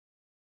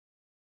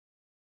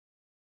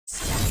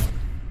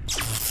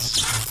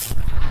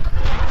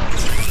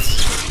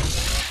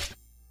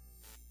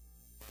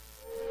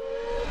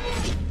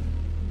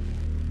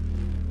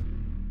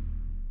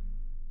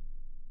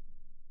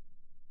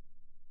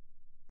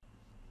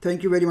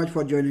Thank you very much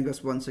for joining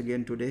us once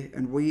again today,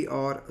 and we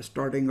are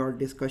starting our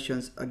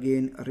discussions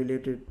again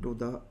related to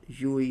the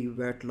UAE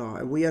VAT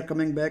law. We are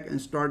coming back and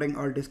starting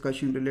our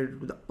discussion related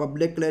to the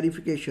public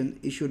clarification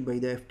issued by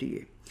the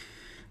FTA.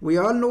 We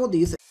all know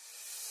this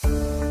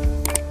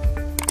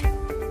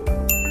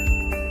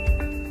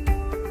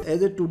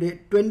as of today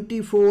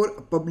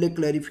 24 public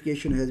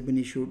clarification has been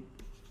issued.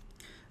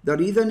 The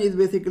reason is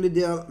basically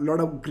there are a lot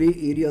of gray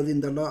areas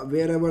in the law.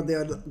 Wherever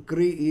there are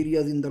gray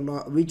areas in the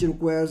law which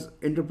requires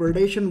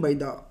interpretation by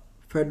the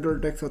Federal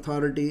Tax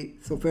Authority,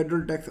 so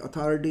Federal Tax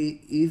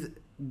Authority is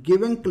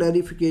giving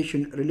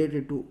clarification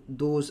related to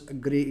those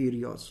gray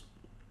areas.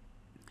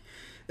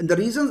 And the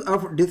reasons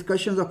of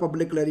discussions of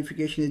public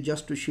clarification is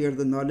just to share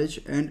the knowledge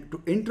and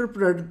to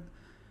interpret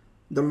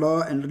the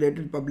law and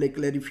related public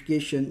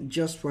clarification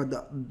just for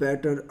the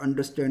better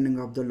understanding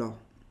of the law.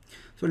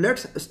 So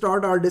let's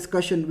start our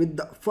discussion with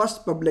the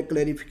first public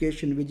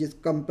clarification, which is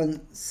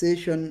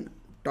compensation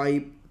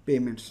type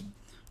payments.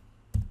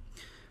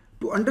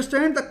 To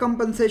understand the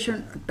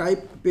compensation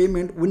type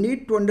payment, we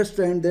need to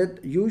understand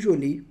that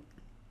usually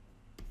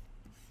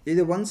there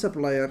is one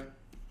supplier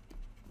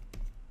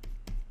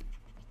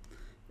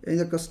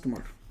and a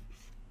customer.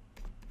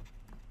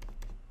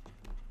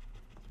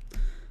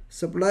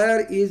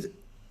 Supplier is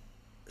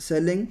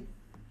selling.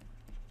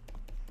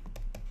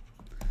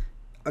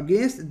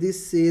 Against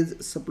this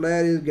sales,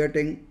 supplier is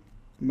getting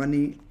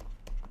money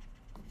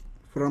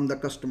from the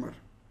customer.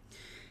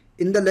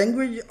 In the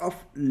language of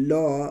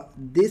law,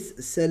 this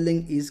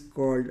selling is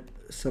called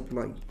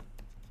supply.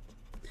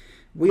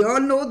 We all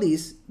know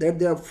this, that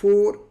there are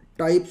four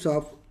types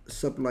of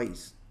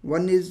supplies.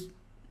 One is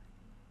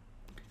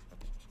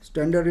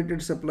standard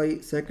rated supply,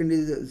 second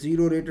is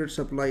zero rated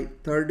supply,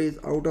 third is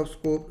out of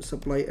scope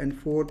supply, and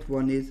fourth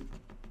one is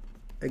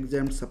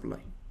exempt supply.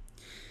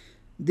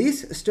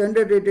 These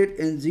standard rated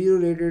and zero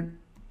rated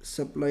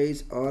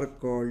supplies are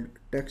called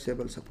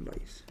taxable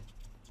supplies.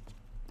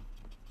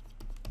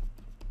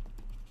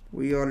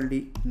 We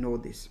already know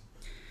this.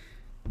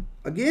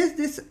 Against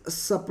this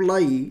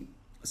supply,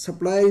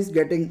 supplier is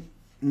getting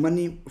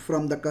money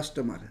from the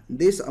customer.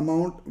 This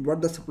amount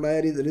what the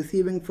supplier is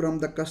receiving from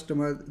the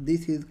customer,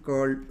 this is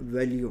called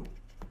value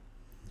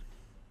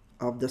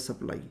of the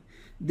supply.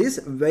 This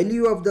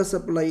value of the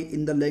supply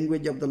in the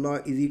language of the law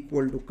is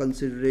equal to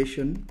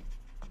consideration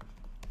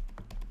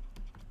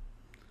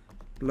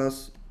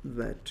plus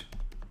VAT.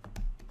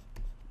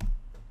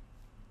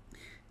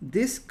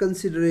 This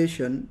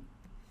consideration,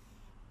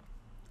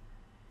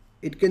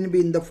 it can be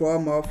in the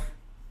form of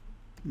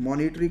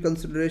monetary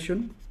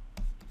consideration,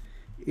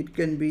 it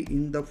can be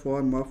in the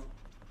form of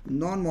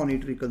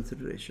non-monetary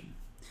consideration.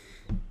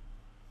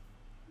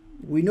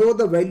 We know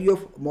the value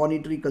of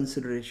monetary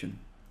consideration.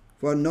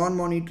 For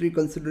non-monetary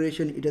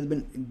consideration, it has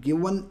been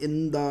given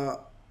in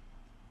the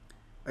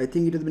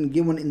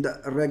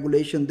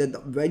regulation that the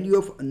value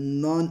of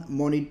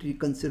non-monetary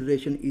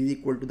consideration is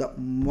equal to the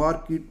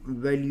market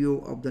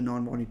value of the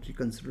non-monetary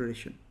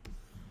consideration.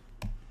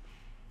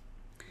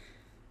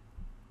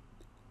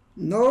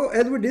 Now,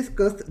 as we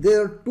discussed,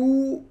 there are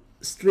two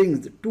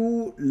strings,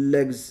 two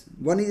legs.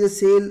 One is a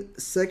sale,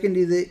 second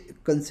is a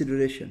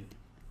consideration.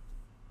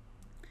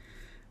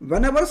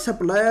 Whenever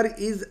supplier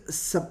is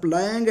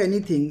supplying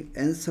anything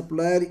and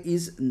supplier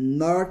is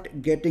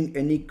not getting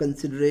any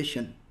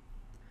consideration,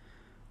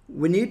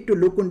 we need to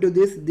look into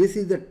this. This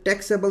is the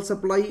taxable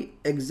supply,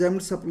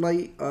 exempt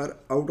supply, or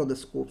out of the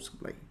scope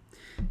supply.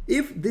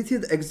 If this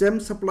is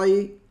exempt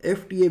supply,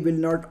 FTA will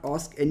not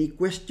ask any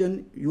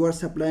question. You are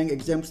supplying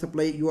exempt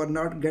supply, you are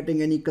not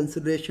getting any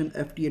consideration,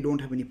 FTA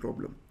don't have any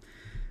problem.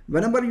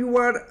 Whenever you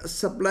are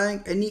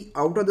supplying any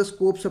out of the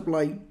scope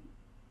supply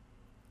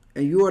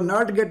and you are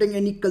not getting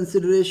any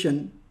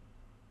consideration,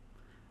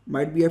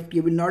 might be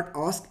FTA will not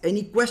ask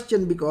any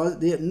question because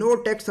there is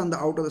no tax on the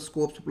out of the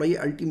scope supply.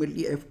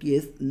 Ultimately, FTA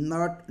is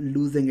not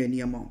losing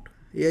any amount.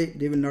 Here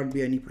there will not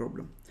be any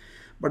problem.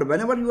 But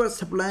whenever you are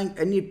supplying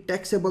any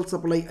taxable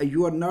supply,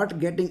 you are not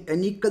getting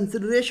any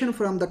consideration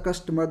from the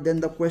customer, then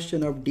the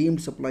question of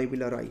deemed supply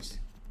will arise.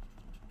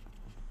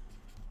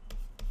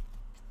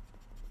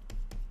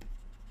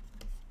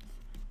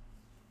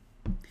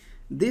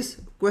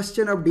 This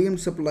question of deemed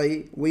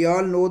supply, we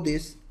all know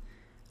this.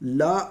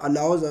 Law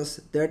allows us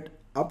that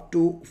up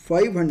to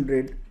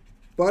 500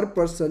 per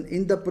person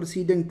in the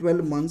preceding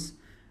 12 months,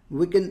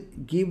 we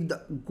can give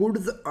the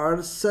goods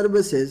or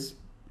services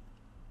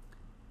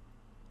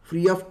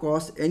free of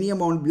cost. Any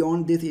amount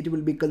beyond this, it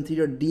will be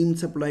considered deemed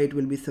supply, it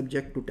will be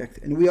subject to tax.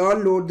 And we all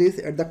know this,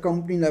 at the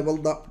company level,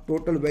 the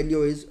total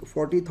value is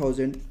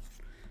 40,000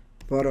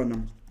 per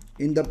annum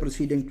in the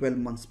preceding 12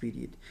 months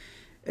period.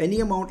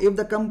 Any amount, if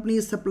the company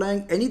is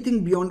supplying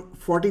anything beyond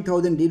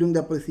 40,000 during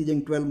the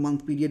preceding 12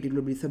 month period, it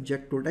will be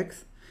subject to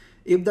tax.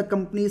 If the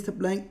company is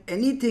supplying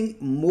anything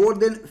more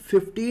than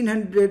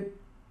 1,500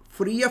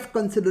 free of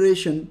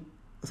consideration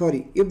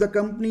if the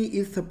company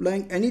is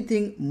supplying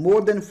anything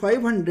more than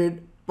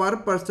 500 per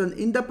person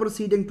in the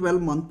preceding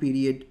 12-month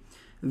period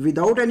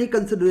without any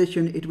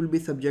consideration, it will be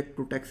subject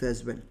to tax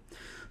as well.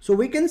 So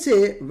we can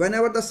say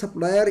whenever the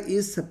supplier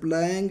is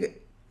supplying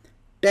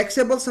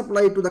taxable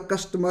supply to the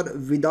customer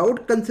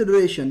without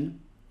consideration,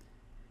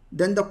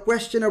 then the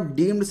question of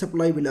deemed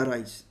supply will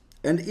arise.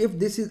 And if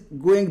this is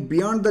going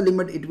beyond the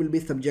limit, it will be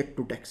subject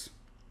to tax.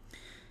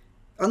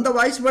 And the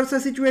vice versa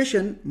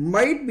situation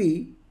might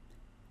be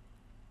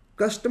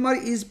customer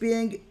is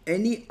paying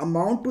any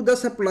amount to the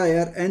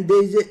supplier and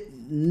there is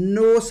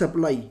no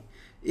supply.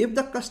 If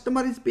the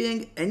customer is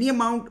paying any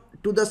amount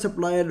to the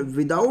supplier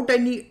without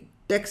any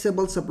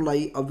taxable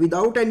supply or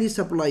without any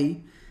supply,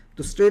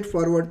 so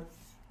straightforward,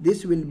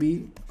 this will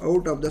be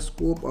out of the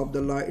scope of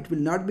the law. It will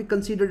not be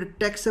considered a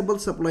taxable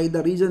supply.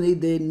 The reason is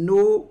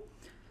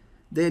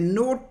there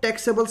no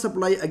taxable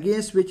supply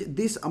against which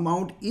this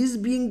amount is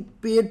being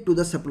paid to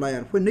the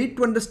supplier. We need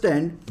to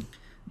understand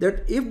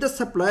that if the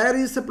supplier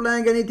is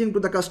supplying anything to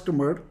the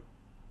customer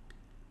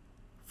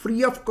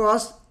free of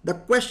cost, the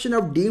question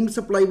of deemed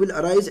supply will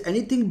arise.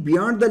 Anything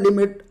beyond the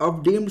limit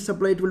of deemed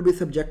supply, it will be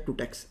subject to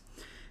tax.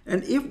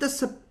 And if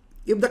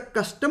the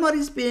customer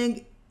is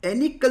paying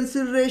any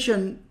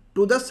consideration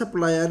to the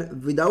supplier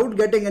without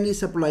getting any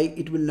supply,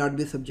 it will not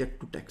be subject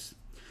to tax.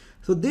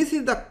 So this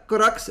is the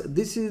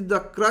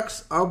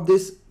crux of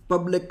this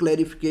public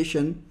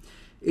clarification.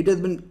 It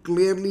has been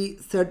clearly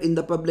said in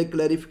the public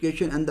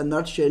clarification, and the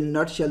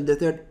nutshell they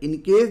said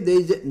in case there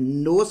is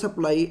no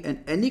supply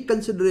and any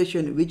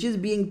consideration which is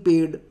being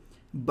paid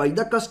by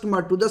the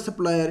customer to the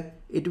supplier,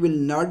 it will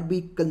not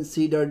be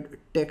considered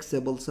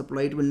taxable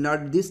supply.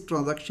 This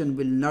transaction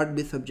will not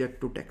be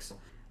subject to tax.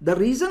 The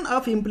reason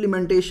of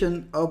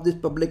implementation of this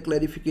public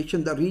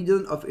clarification, the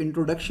reason of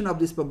introduction of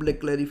this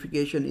public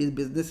clarification is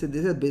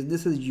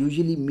businesses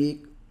usually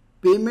make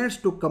payments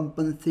to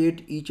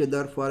compensate each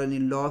other for any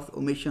loss,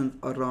 omissions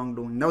or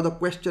wrongdoing. Now the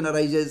question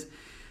arises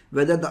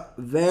whether the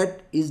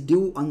VAT is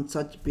due on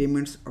such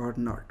payments or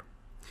not.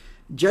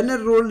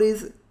 General rule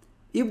is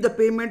if the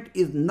payment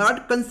is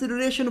not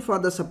consideration for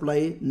the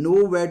supply,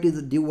 no VAT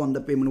is due on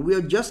the payment. We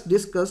have just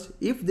discussed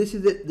if there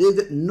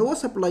is no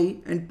supply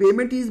and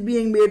payment is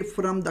being made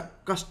from the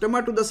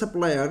customer to the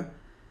supplier,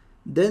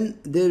 then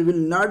there will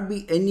not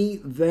be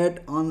any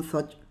VAT on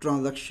such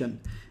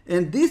transaction.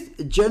 And this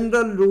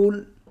general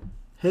rule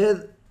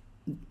has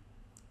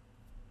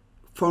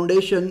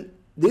foundation.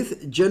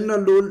 This general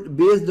rule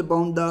based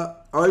upon the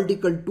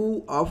Article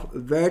 2 of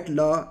VAT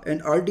law,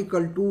 and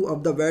Article 2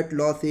 of the VAT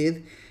law says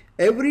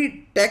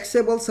every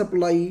taxable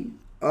supply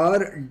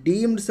or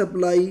deemed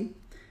supply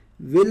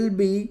will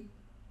be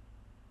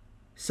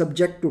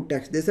subject to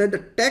tax. They said the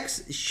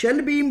tax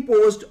shall be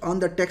imposed on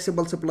the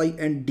taxable supply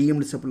and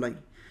deemed supply.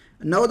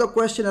 Now the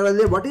question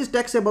arises, what is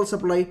taxable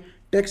supply?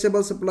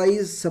 Taxable supply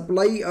is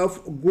supply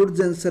of goods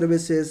and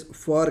services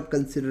for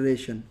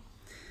consideration.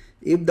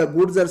 If the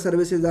goods or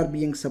services are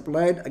being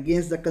supplied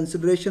against the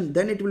consideration,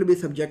 then it will be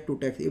subject to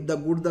tax. If the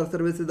goods or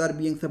services are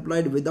being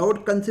supplied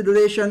without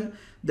consideration,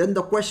 then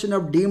the question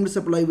of deemed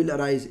supply will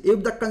arise.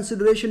 If the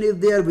consideration is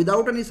there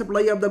without any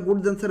supply of the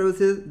goods and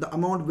services, the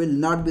amount will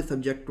not be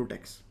subject to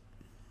tax.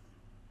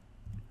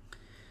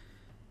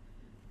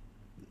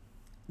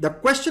 The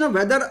question of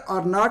whether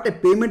or not a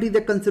payment is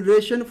a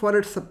consideration for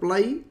its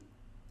supply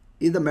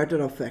is a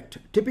matter of fact.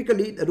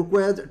 Typically, it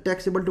requires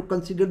taxable to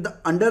consider the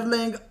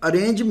underlying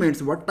arrangements,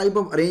 what type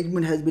of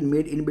arrangement has been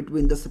made in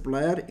between the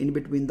supplier, in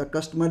between the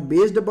customer.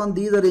 Based upon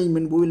these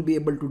arrangements, we will be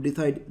able to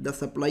decide the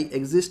supply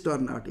exists or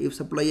not. If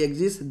supply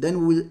exists,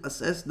 then we will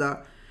assess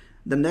the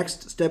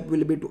next step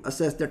will be to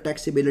assess the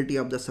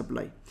taxability of the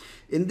supply.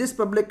 In this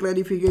public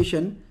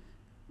clarification,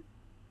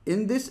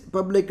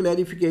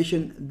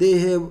 they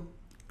have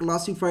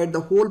classified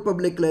the whole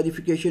public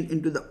clarification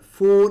into the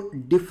 4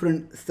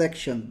 different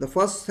sections. The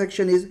first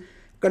section is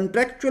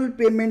contractual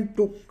payment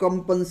to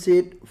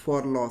compensate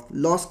for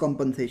loss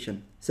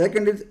compensation.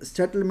 Second is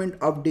settlement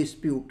of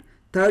dispute.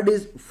 Third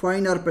is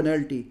fine or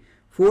penalty.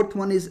 Fourth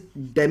one is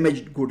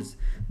damaged goods.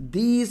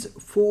 These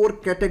 4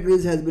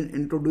 categories has been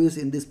introduced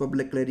in this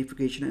public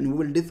clarification, and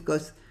we will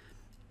discuss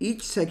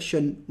each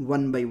section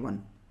one by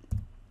one.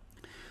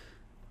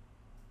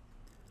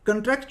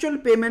 Contractual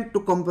payment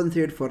to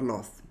compensate for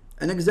loss.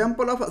 An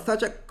example of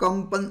such a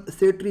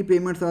compensatory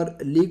payments are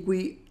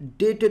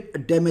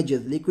liquidated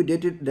damages.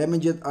 Liquidated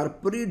damages are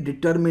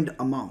predetermined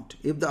amount.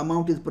 If the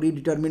amount is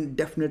predetermined,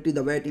 definitely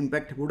the VAT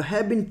impact would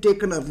have been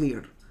taken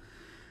earlier.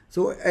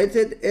 So I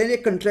said any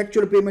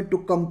contractual payment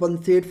to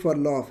compensate for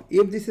loss.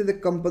 If this is a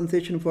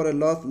compensation for a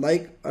loss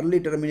like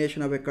early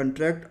termination of a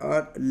contract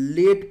or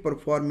late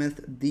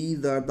performance,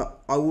 these are the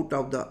out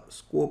of the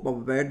scope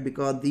of VAT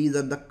because these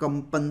are the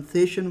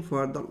compensation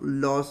for the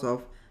loss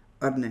of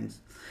earnings.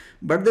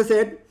 But they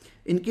said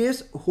in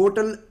case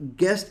hotel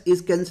guest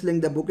is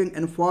cancelling the booking,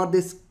 and for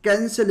this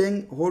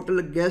cancelling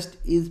hotel guest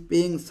is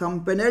paying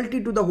some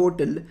penalty to the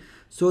hotel,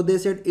 So they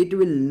said it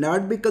will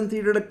not be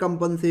considered a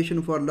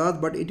compensation for loss,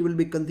 but it will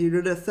be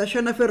considered a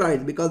cession of a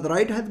right, because the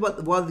right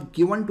was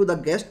given to the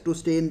guest to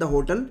stay in the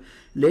hotel.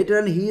 Later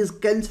on he is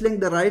cancelling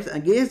the rights.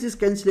 Against this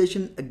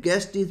cancellation, a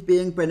guest is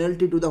paying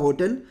penalty to the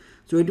hotel.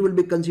 So it will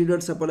be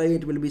considered supply,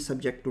 it will be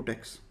subject to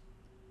tax.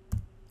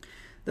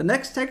 The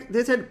next tax,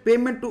 they said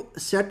payment to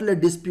settle a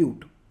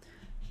dispute.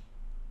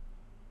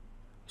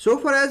 So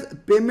far as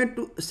payment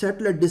to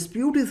settle a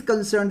dispute is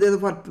concerned,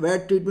 therefore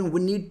VAT treatment,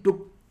 we need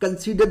to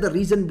consider the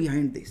reason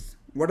behind this.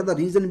 What are the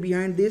reasons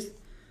behind this?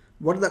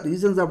 What are the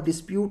reasons of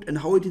dispute and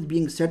how it is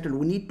being settled?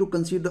 We need to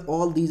consider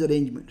all these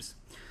arrangements.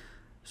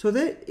 So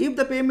if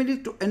the payment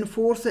is to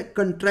enforce a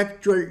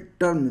contractual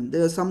term,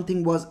 there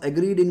something was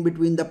agreed in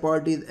between the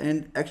parties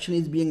and action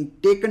is being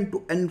taken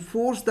to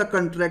enforce the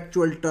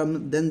contractual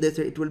term, then they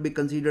say it will be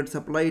considered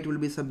supply, it will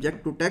be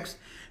subject to tax.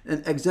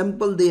 An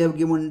example they have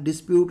given,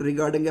 dispute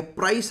regarding a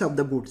price of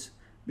the goods,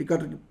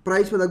 because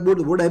price for the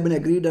goods would have been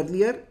agreed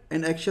earlier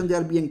and action they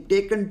are being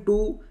taken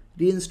to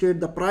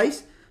reinstate the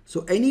price.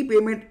 So any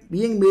payment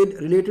being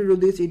made related to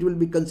this, it will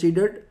be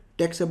considered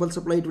taxable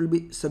supply, it will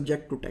be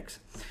subject to tax.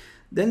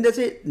 Then they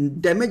say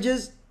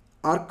damages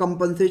are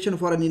compensation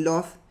for any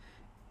loss.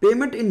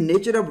 Payment in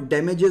nature of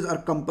damages or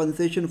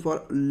compensation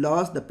for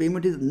loss. The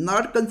payment is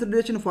not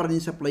consideration for any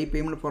supply,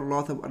 payment for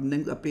loss of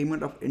earnings, a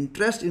payment of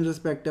interest in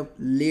respect of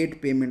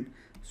late payment.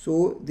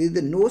 So there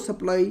is no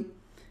supply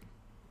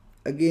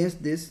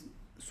against this,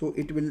 so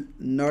it will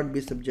not be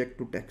subject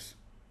to tax.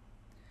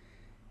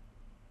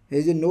 There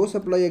is no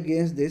supply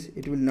against this,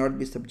 it will not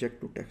be subject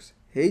to tax.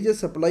 Here is a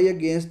supply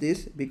against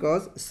this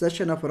because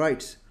cession of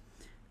rights.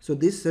 So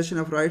this cession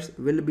of rights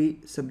will be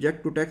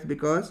subject to tax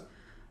because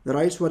the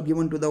rights were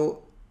given to the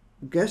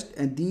guest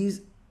and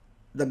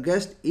the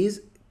guest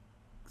is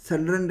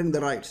surrendering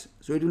the rights.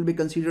 So it will be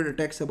considered a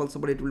taxable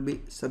supply, it will be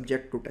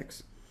subject to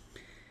tax.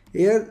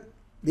 Here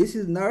this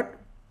is not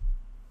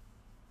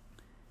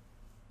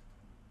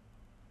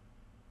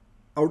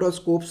out of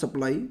scope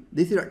supply,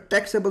 this is a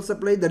taxable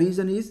supply. The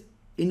reason is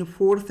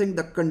enforcing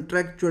the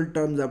contractual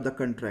terms of the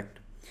contract.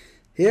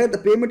 Here the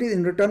payment is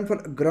in return for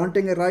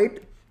granting a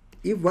right.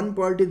 If one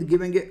party is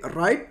giving a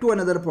right to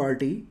another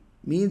party,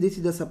 means this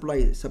is the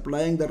supply,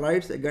 supplying the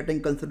rights,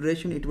 getting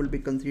consideration, it will be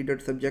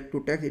considered subject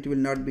to tax, it will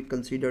not be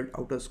considered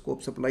out of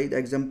scope supply. The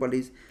example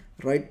is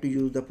right to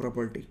use the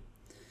property.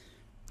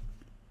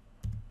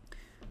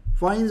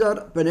 Fines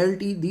or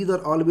penalty, these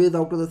are always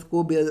out of the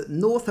scope, there is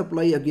no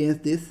supply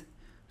against this,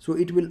 so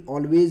it will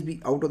always be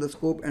out of the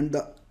scope. And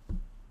the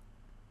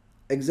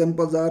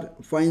examples are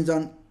fines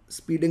on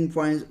speeding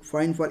fines,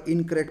 fine for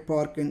incorrect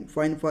parking,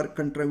 fine for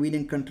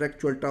contravening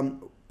contractual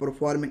term,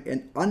 performing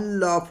an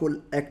unlawful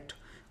act.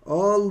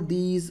 All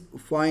these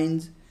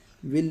fines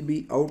will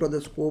be out of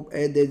the scope,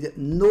 and there is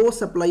no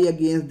supply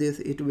against this,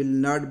 it will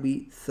not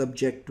be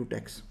subject to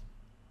tax.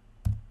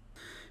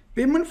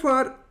 Payment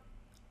for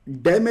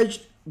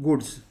damaged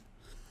goods.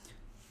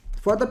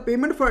 For the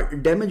payment for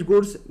damaged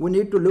goods, we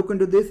need to look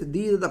into this.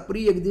 These are the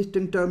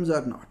pre-existing terms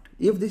or not.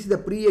 If this is the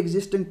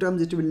pre-existing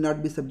terms, it will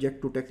not be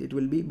subject to tax. It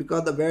will be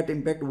because the VAT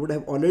impact would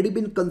have already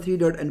been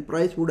considered and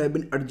price would have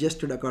been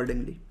adjusted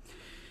accordingly.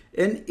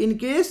 And in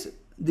case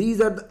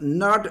these are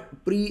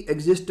not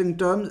pre-existing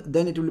terms,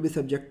 then it will be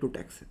subject to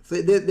tax.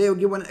 So they have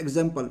given an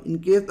example. In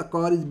case the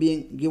car is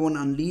being given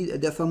on lease,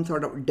 there are some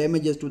sort of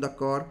damages to the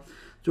car.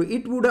 So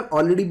it would have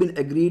already been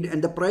agreed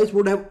and the price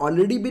would have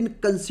already been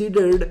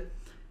considered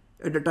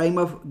at the time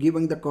of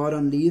giving the car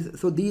on lease.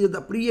 So these are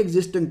the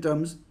pre-existing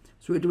terms.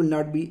 So it will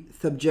not be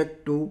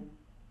subject to.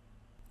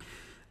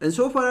 And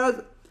so far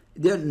as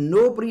there are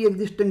no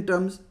pre-existing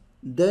terms,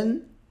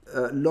 then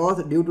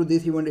loss due to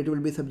this event, it will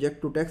be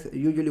subject to tax.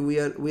 Usually we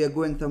are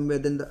going somewhere,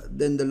 then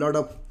the lot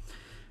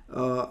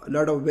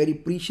of very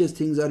precious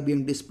things are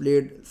being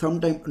displayed.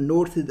 Sometimes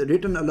notes is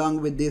written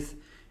along with this.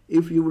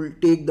 If you will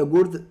take the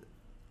goods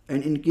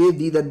and in case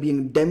these are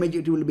being damaged,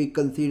 it will be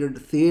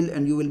considered sale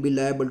and you will be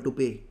liable to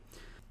pay.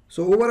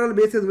 So overall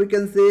basis, we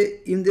can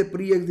say in the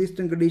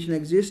pre-existing condition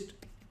exists,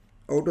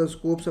 out of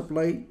scope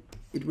supply,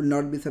 it will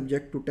not be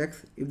subject to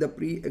tax. If the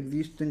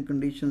pre-existing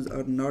conditions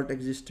are not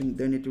existing,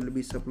 then it will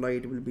be supply,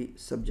 it will be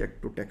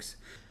subject to tax.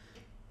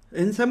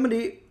 In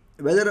summary,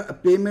 whether a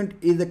payment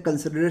is a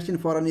consideration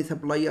for any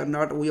supply or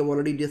not, we have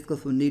already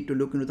discussed. We need to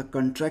look into the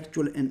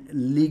contractual and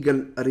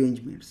legal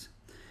arrangements.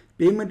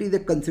 Payment is a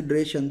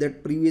consideration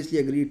that previously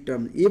agreed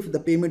term. If the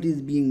payment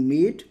is being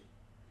made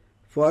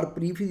for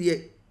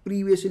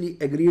previously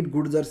agreed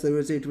goods or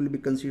services, it will be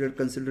considered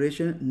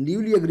consideration.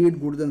 Newly agreed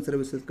goods and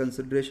services,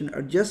 consideration.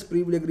 Adjust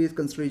previously agreed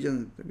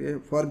consideration. Okay.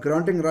 For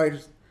granting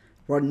rights,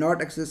 for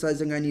not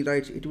exercising any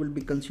rights, it will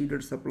be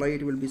considered supply,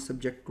 it will be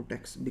subject to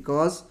tax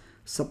because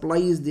supply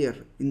is there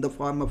in the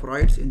form of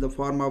rights, in the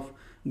form of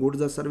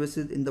goods or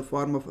services, in the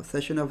form of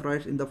cession of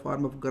rights, in the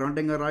form of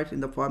granting a rights,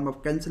 in the form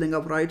of cancelling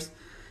of rights,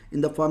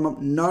 in the form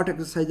of not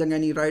exercising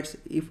any rights.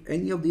 If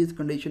any of these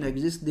conditions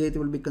exist there, it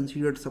will be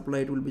considered supply,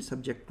 it will be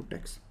subject to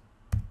tax.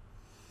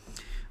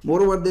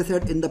 Moreover, they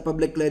said in the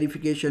public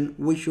clarification,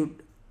 we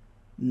should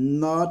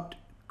not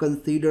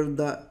consider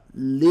the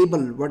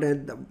label,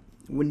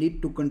 we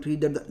need to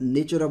consider the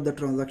nature of the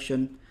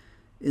transaction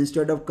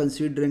instead of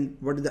considering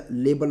what is the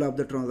label of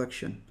the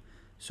transaction.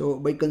 So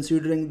by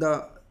considering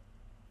the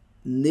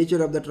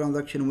nature of the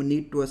transaction, we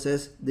need to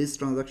assess this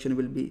transaction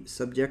will be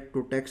subject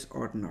to tax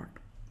or not.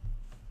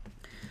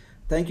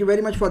 Thank you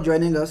very much for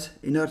joining us.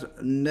 In our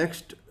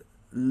next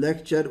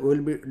lecture, we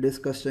will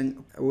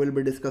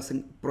be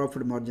discussing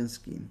profit margin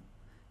scheme.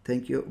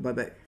 Thank you. Bye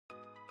bye.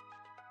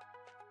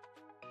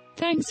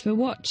 Thanks for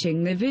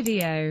watching the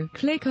video.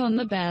 Click on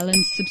the bell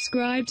and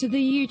subscribe to the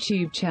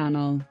YouTube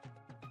channel.